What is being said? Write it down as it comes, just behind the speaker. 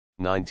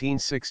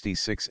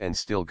1966 and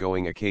still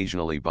going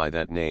occasionally by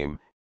that name,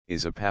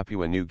 is a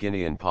Papua New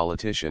Guinean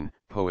politician,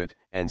 poet,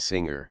 and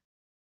singer.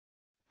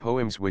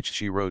 Poems which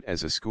she wrote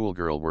as a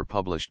schoolgirl were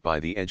published by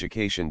the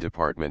Education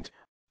Department,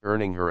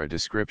 earning her a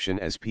description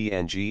as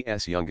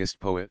PNG's youngest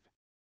poet.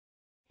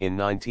 In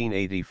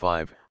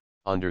 1985,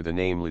 under the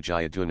name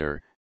Loujaya,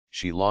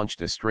 she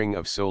launched a string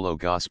of solo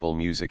gospel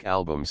music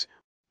albums,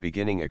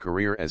 beginning a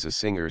career as a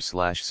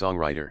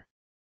singer/songwriter.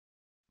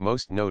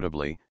 Most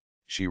notably,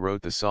 she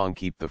wrote the song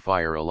Keep the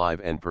Fire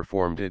Alive and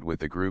performed it with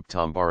the group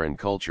Tambaran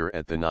Culture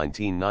at the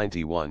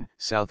 1991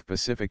 South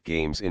Pacific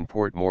Games in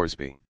Port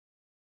Moresby.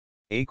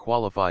 A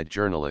qualified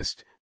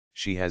journalist,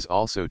 she has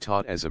also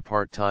taught as a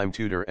part-time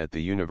tutor at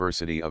the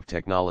University of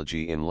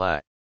Technology in La.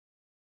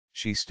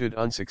 She stood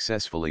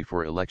unsuccessfully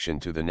for election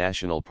to the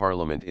National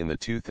Parliament in the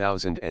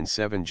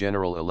 2007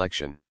 general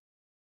election.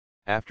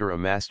 After a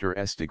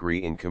Master's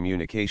degree in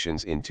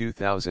communications in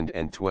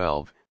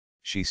 2012,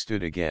 she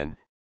stood again,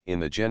 in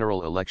the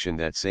general election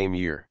that same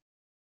year.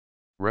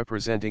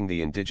 Representing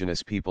the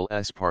Indigenous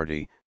People's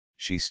Party,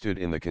 she stood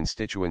in the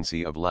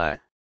constituency of La,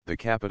 the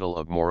capital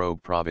of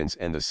Morobe province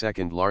and the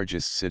second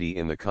largest city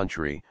in the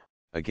country,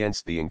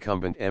 against the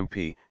incumbent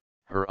MP,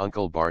 her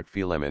uncle Bart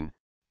Philemon,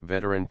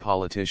 veteran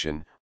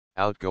politician,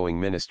 outgoing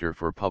Minister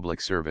for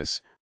Public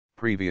Service,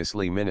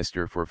 previously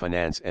Minister for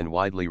Finance and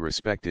widely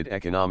respected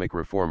economic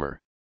reformer.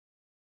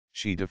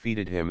 She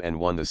defeated him and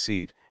won the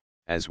seat,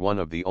 as one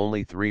of the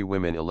only 3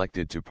 women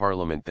elected to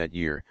Parliament that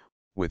year,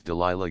 with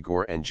Delilah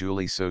Gore and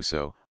Julie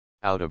Soso,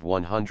 out of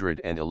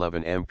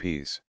 111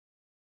 MPs.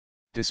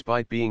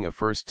 Despite being a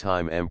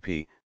first-time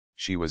MP,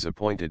 she was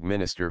appointed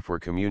Minister for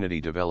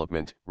Community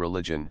Development,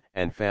 Religion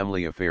and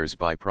Family Affairs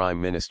by Prime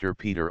Minister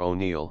Peter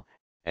O'Neill,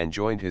 and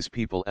joined his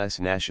People's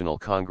National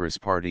Congress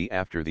Party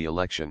after the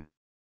election.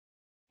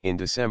 In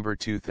December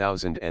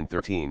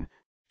 2013,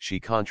 she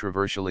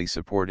controversially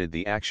supported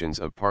the actions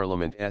of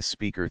Parliament's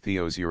Speaker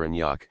Theos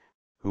Uranyak,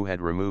 who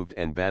had removed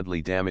and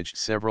badly damaged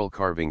several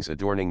carvings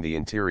adorning the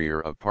interior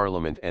of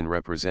Parliament and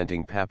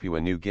representing Papua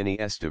New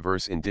Guinea's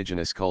diverse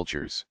indigenous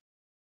cultures.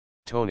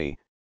 Toni,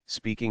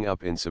 speaking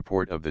up in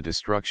support of the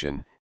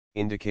destruction,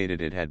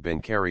 indicated it had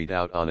been carried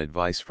out on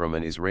advice from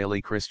an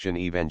Israeli Christian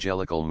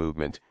evangelical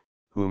movement,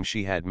 whom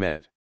she had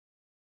met.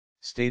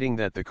 Stating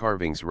that the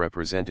carvings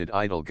represented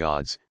idol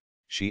gods,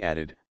 she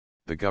added,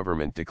 "The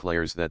government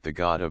declares that the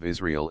God of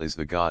Israel is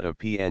the God of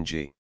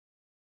PNG."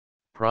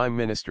 Prime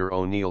Minister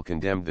O'Neill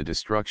condemned the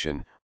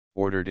destruction,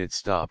 ordered it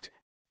stopped,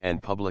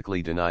 and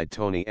publicly denied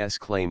Toni's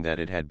claim that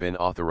it had been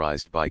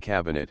authorized by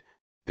cabinet.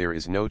 There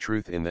is no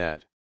truth in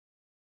that.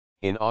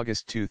 In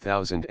August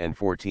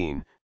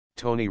 2014,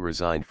 Toni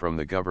resigned from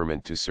the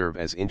government to serve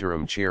as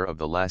interim chair of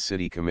the La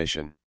City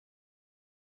Commission.